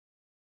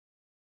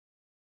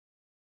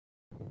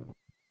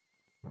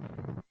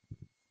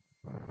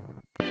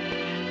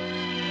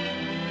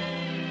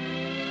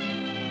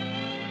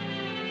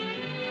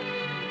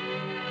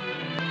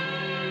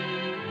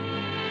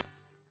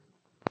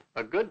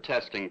A good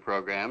testing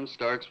program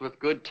starts with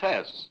good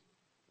tests.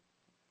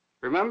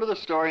 Remember the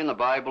story in the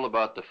Bible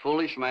about the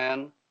foolish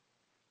man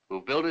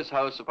who built his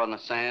house upon the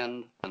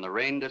sand, and the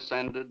rain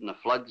descended, and the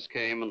floods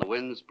came, and the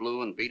winds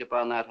blew and beat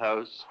upon that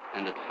house,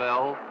 and it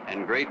fell,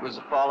 and great was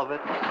the fall of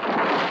it?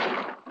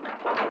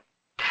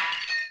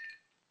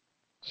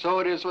 So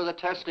it is with a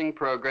testing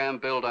program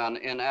built on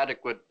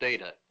inadequate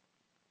data.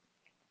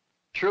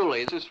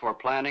 Truly, this is for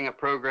planning a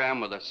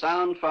program with a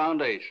sound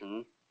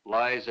foundation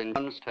lies in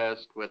one's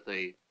test with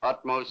the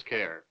utmost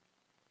care.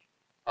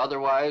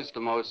 Otherwise, the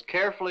most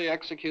carefully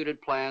executed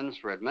plans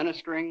for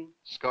administering,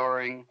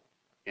 scoring,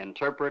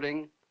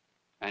 interpreting,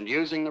 and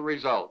using the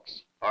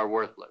results are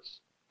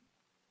worthless.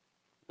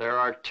 There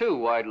are two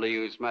widely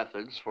used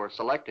methods for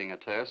selecting a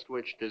test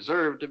which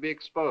deserve to be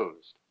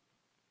exposed.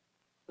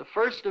 The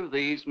first of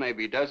these may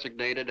be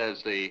designated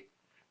as the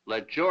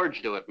let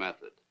George do it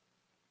method.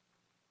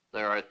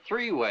 There are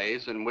three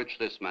ways in which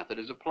this method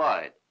is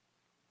applied.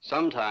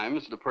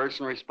 Sometimes the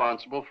person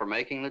responsible for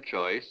making the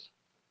choice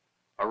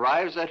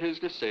arrives at his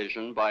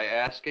decision by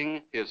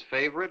asking his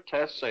favorite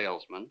test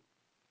salesman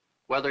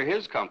whether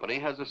his company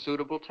has a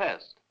suitable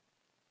test.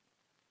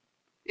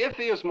 If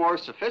he is more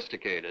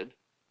sophisticated,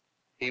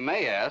 he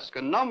may ask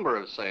a number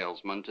of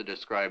salesmen to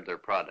describe their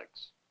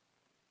products,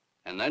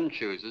 and then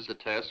chooses the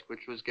test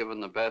which was given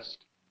the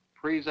best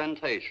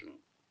presentation.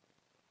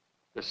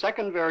 The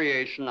second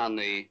variation on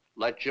the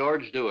let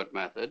George do it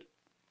method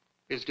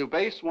is to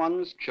base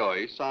one's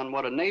choice on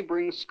what a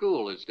neighboring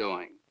school is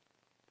doing.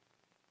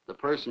 The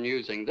person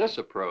using this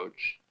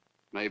approach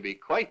may be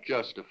quite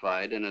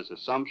justified in his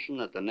assumption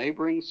that the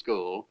neighboring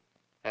school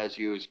has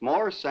used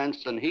more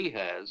sense than he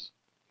has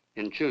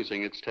in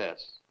choosing its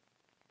tests.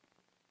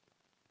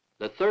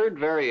 The third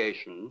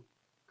variation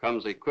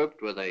comes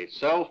equipped with a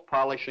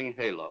self-polishing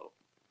halo.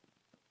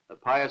 The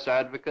pious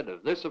advocate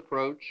of this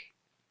approach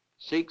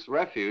seeks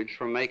refuge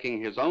from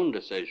making his own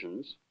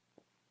decisions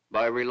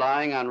by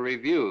relying on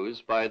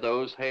reviews by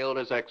those hailed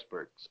as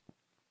experts,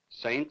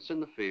 saints in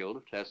the field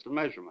of test and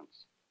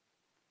measurements.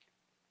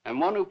 And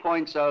one who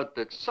points out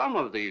that some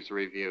of these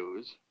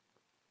reviews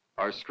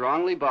are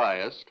strongly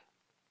biased,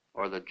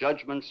 or the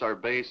judgments are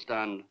based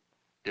on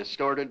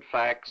distorted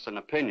facts and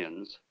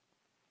opinions,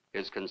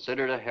 is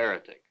considered a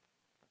heretic.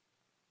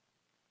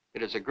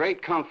 It is a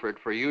great comfort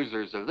for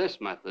users of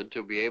this method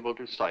to be able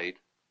to cite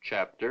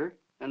chapter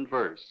and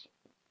verse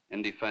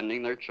in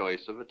defending their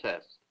choice of a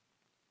test.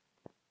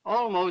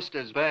 Almost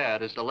as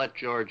bad as the let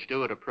George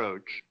do it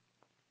approach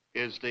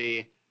is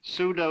the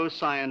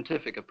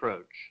pseudo-scientific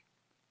approach.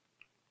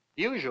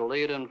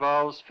 Usually it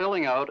involves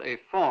filling out a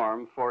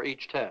form for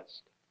each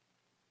test.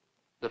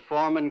 The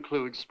form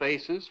includes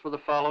spaces for the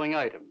following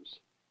items: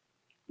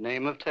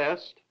 name of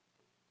test,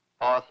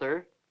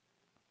 author,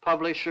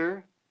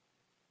 publisher,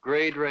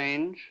 grade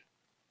range,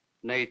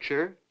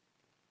 nature,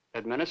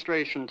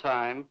 administration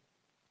time,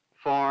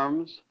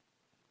 forms,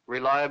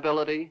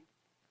 reliability,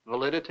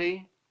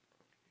 validity,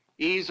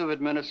 ease of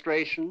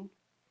administration,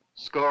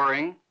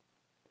 scoring,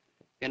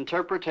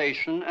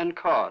 interpretation, and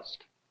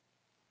cost.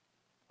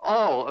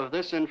 All of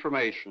this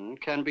information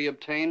can be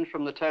obtained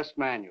from the test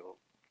manual.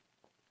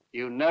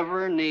 You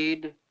never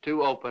need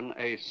to open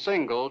a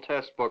single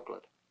test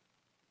booklet.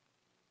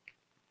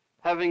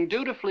 Having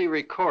dutifully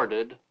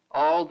recorded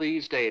all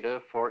these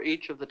data for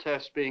each of the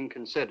tests being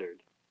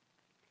considered,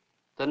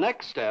 the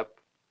next step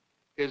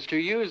is to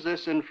use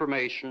this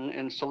information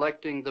in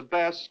selecting the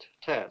best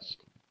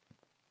test.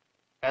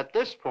 At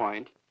this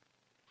point,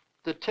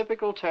 the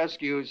typical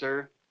test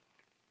user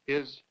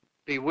is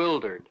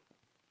bewildered,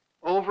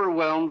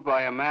 overwhelmed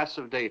by a mass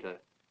of data.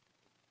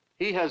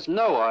 He has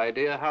no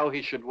idea how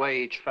he should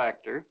weigh each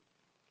factor.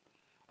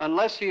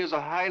 Unless he is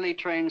a highly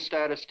trained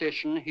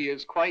statistician, he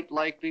is quite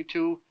likely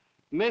to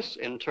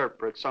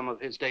misinterpret some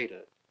of his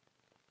data,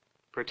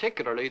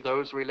 particularly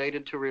those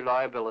related to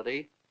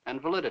reliability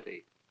and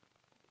validity.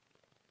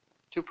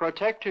 To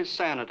protect his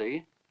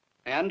sanity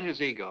and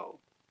his ego,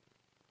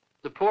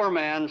 the poor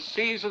man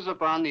seizes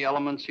upon the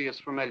elements he is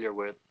familiar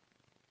with,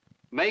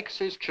 makes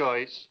his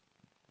choice,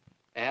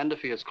 and if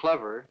he is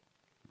clever,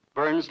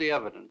 burns the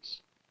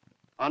evidence.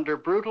 Under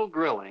brutal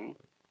grilling,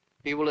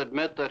 he will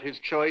admit that his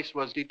choice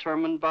was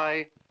determined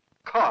by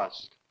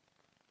cost.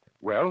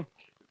 Well,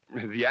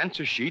 the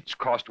answer sheets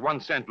cost 1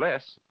 cent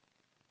less.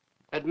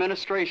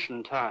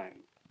 Administration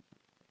time.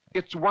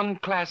 It's 1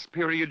 class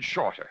period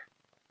shorter.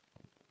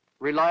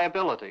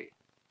 Reliability.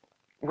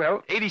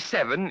 Well,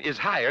 87 is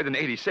higher than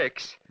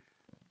 86.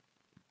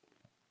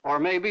 Or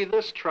maybe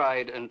this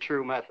tried and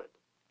true method.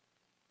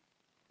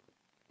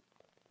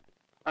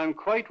 I'm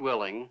quite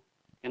willing,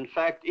 in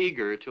fact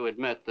eager, to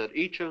admit that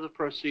each of the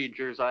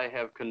procedures I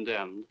have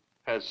condemned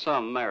has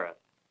some merit.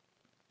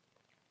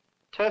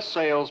 Test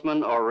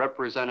salesmen or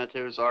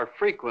representatives are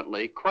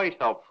frequently quite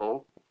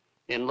helpful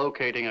in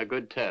locating a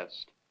good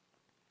test,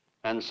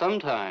 and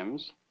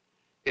sometimes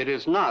it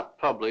is not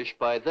published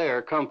by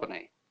their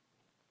company.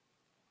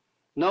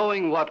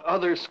 Knowing what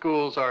other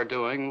schools are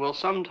doing will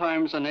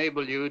sometimes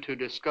enable you to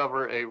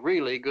discover a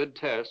really good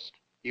test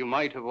you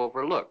might have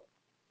overlooked.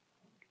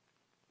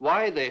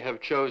 Why they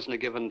have chosen a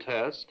given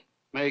test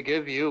may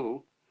give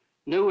you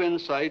new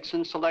insights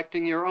in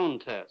selecting your own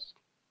test.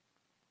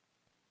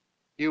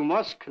 You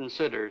must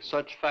consider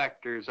such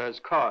factors as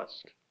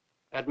cost,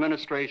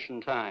 administration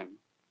time,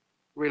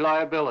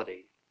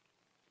 reliability,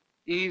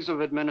 ease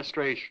of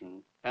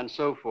administration, and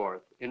so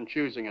forth in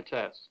choosing a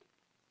test.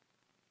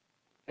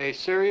 A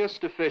serious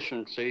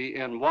deficiency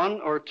in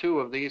one or two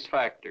of these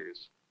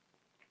factors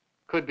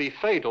could be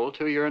fatal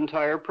to your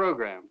entire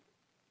program.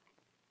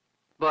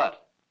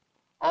 But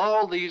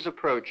all these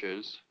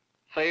approaches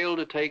fail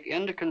to take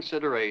into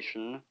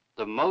consideration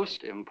the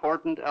most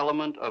important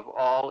element of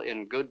all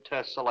in good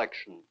test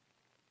selection.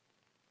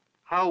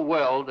 How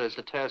well does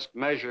the test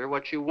measure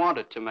what you want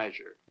it to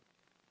measure?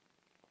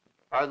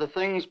 Are the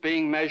things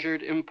being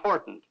measured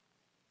important?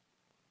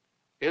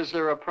 Is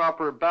there a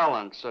proper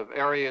balance of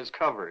areas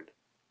covered?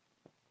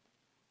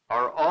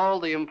 Are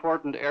all the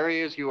important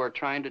areas you are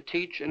trying to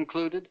teach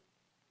included?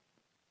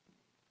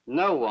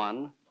 No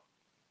one,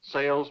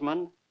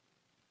 salesman,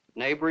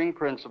 neighboring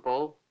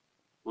principal,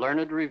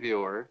 learned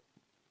reviewer,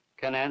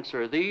 can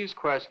answer these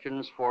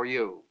questions for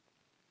you.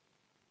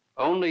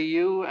 Only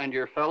you and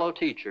your fellow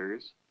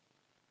teachers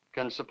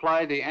can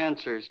supply the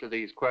answers to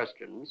these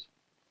questions,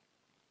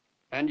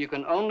 and you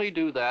can only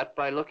do that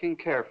by looking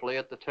carefully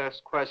at the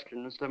test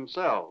questions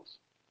themselves,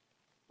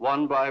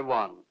 one by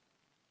one.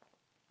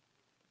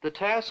 The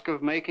task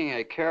of making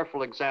a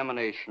careful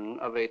examination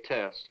of a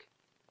test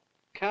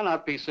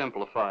cannot be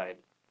simplified.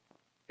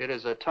 It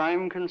is a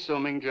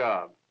time-consuming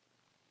job.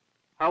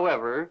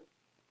 However,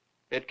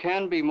 it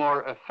can be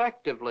more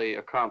effectively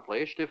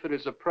accomplished if it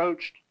is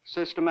approached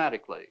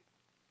systematically.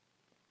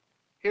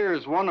 Here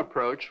is one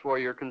approach for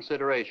your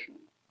consideration.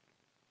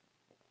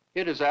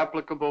 It is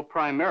applicable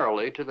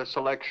primarily to the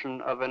selection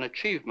of an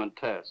achievement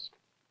test.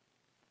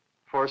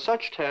 For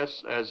such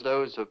tests as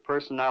those of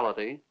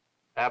personality,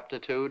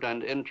 aptitude,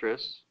 and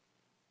interests,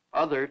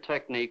 other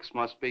techniques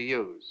must be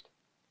used.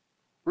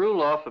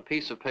 Rule off a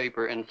piece of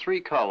paper in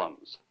 3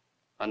 columns,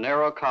 a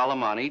narrow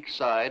column on each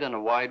side and a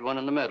wide one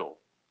in the middle.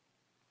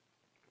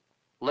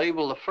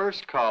 Label the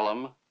first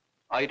column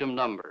item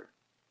number,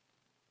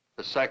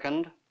 the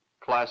second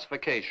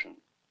classification,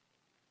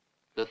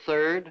 the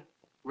third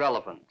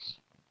relevance.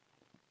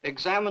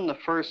 Examine the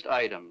first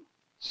item,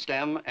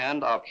 STEM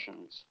and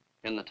options,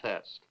 in the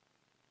test.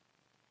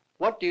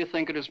 What do you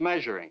think it is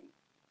measuring?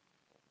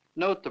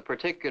 Note the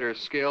particular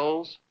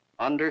skills,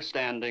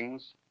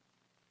 understandings,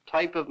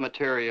 type of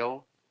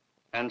material,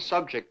 and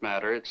subject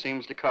matter it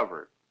seems to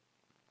cover.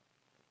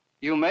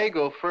 You may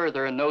go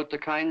further and note the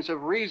kinds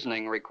of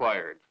reasoning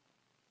required: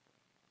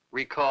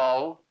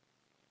 recall,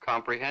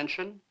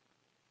 comprehension,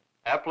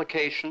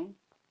 application,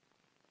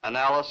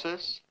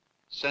 analysis,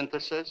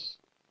 synthesis,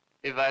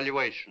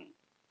 evaluation.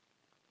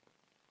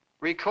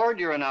 Record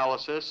your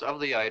analysis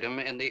of the item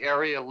in the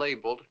area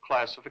labeled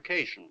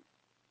classification.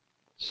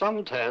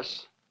 Some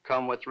tests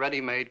come with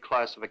ready-made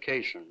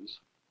classifications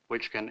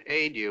which can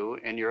aid you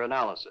in your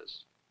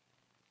analysis.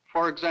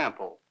 For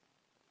example,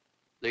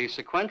 the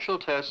sequential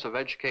tests of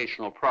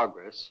educational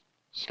progress,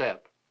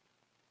 STEP,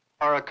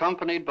 are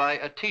accompanied by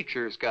a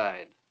teacher's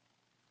guide.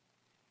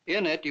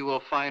 In it, you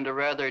will find a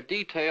rather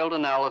detailed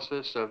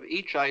analysis of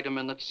each item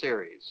in the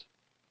series.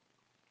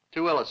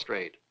 To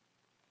illustrate,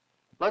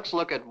 let's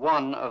look at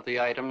one of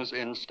the items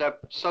in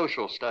STEP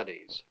Social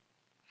Studies,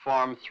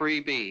 Form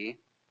 3B,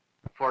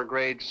 for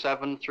grades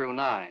 7 through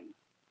 9.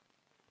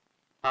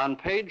 On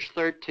page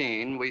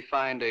 13, we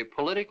find a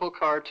political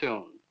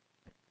cartoon.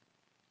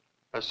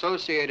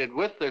 Associated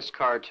with this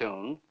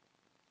cartoon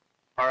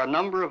are a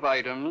number of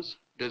items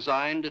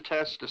designed to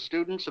test a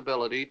student's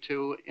ability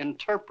to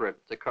interpret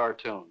the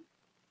cartoon.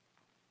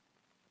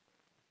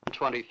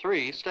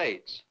 23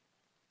 states,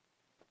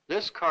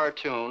 this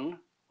cartoon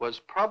was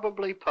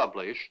probably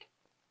published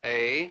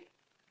A,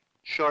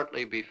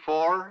 shortly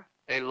before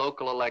a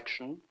local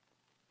election,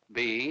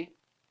 B,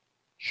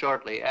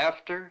 shortly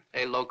after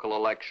a local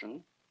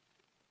election,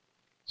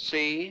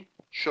 C,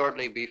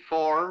 shortly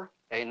before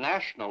a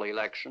national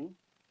election,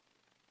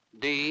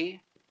 D,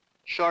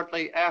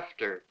 shortly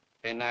after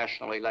a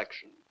national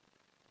election.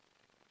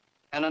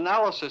 An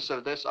analysis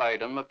of this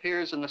item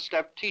appears in the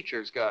STEP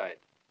Teacher's Guide.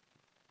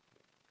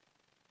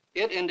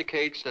 It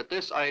indicates that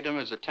this item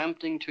is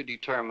attempting to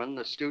determine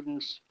the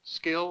student's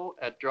skill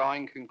at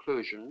drawing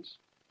conclusions.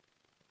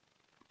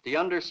 The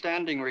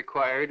understanding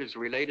required is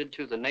related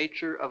to the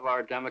nature of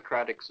our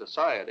democratic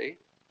society,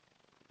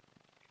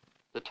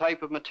 the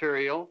type of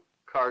material,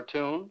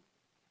 cartoon,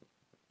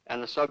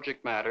 and the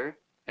subject matter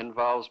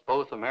involves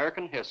both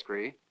American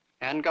history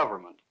and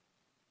government.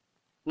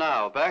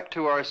 Now, back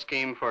to our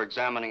scheme for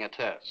examining a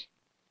test.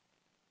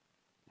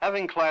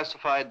 Having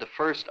classified the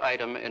first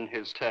item in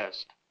his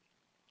test,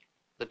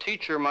 the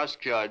teacher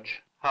must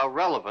judge how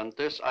relevant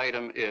this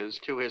item is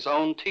to his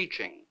own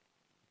teaching.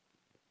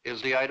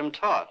 Is the item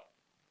taught?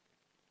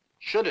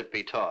 Should it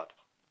be taught?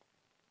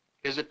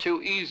 Is it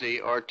too easy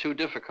or too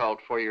difficult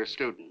for your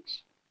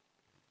students?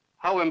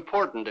 How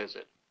important is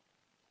it?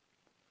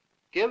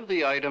 Give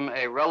the item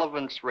a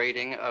relevance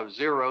rating of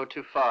 0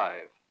 to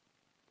 5.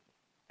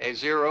 a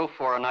 0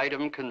 for an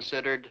item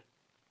considered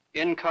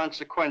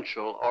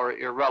inconsequential or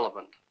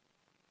irrelevant,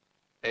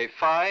 a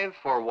 5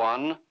 for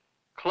one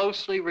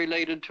closely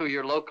related to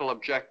your local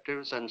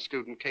objectives and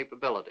student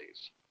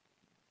capabilities.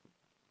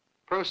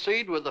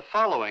 Proceed with the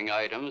following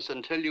items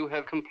until you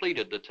have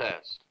completed the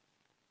test.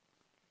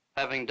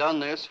 Having done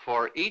this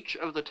for each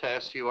of the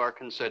tests you are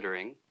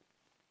considering,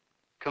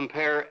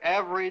 compare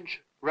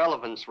average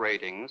relevance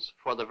ratings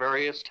for the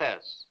various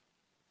tests.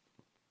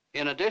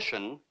 In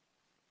addition,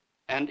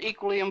 and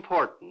equally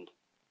important,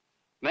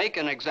 make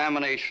an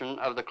examination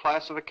of the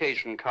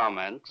classification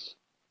comments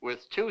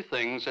with two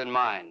things in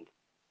mind.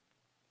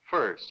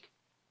 First,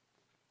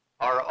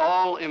 are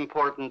all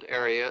important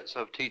areas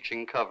of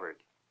teaching covered?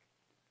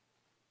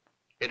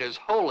 It is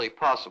wholly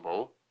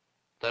possible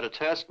that a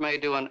test may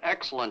do an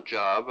excellent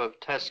job of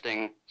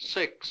testing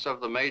 6 of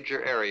the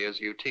major areas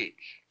you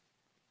teach,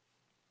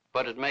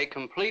 but it may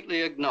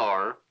completely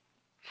ignore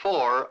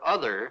 4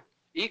 other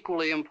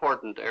equally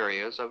important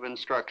areas of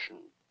instruction.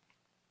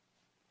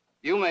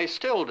 You may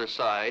still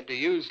decide to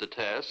use the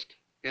test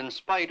in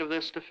spite of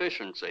this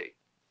deficiency.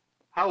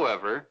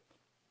 However,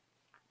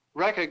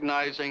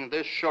 recognizing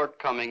this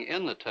shortcoming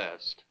in the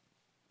test,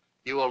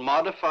 you will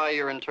modify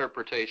your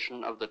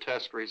interpretation of the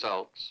test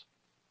results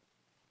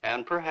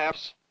and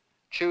perhaps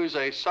choose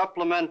a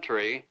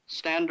supplementary,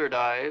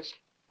 standardized,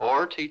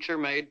 or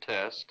teacher-made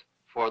test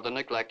for the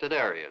neglected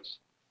areas.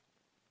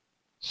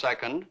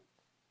 Second,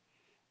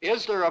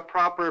 is there a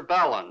proper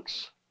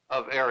balance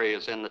of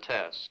areas in the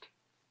test?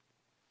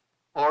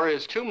 Or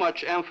is too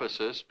much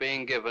emphasis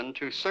being given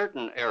to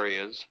certain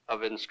areas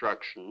of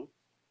instruction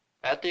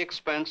at the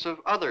expense of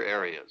other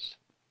areas?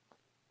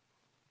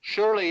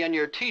 Surely in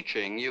your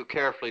teaching, you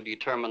carefully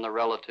determine the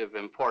relative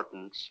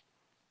importance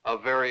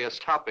of various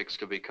topics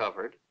to be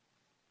covered.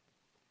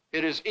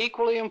 It is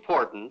equally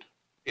important,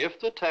 if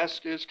the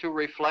test is to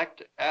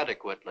reflect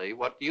adequately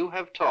what you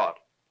have taught,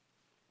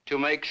 to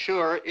make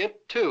sure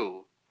it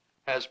too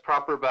has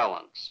proper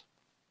balance.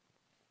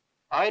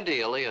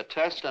 Ideally, a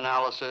test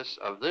analysis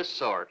of this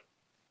sort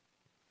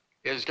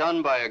is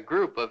done by a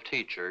group of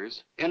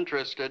teachers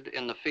interested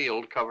in the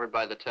field covered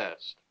by the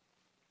test.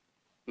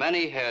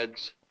 Many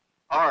heads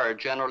are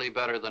generally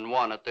better than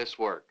one at this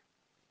work.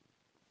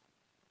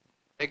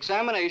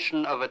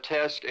 Examination of a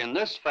test in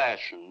this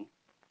fashion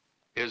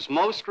is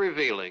most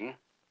revealing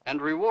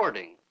and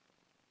rewarding.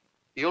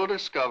 You'll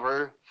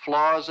discover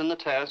flaws in the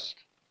test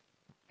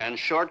and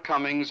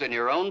shortcomings in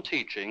your own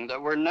teaching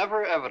that were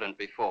never evident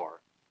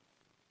before.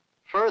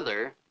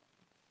 Further,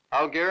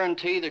 I'll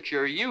guarantee that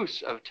your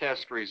use of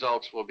test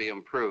results will be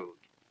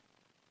improved.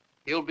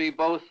 You'll be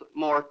both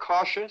more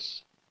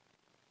cautious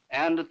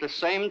and at the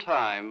same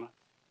time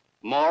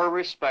more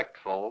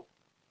respectful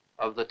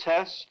of the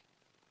test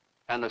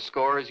and the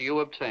scores you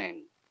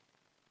obtain.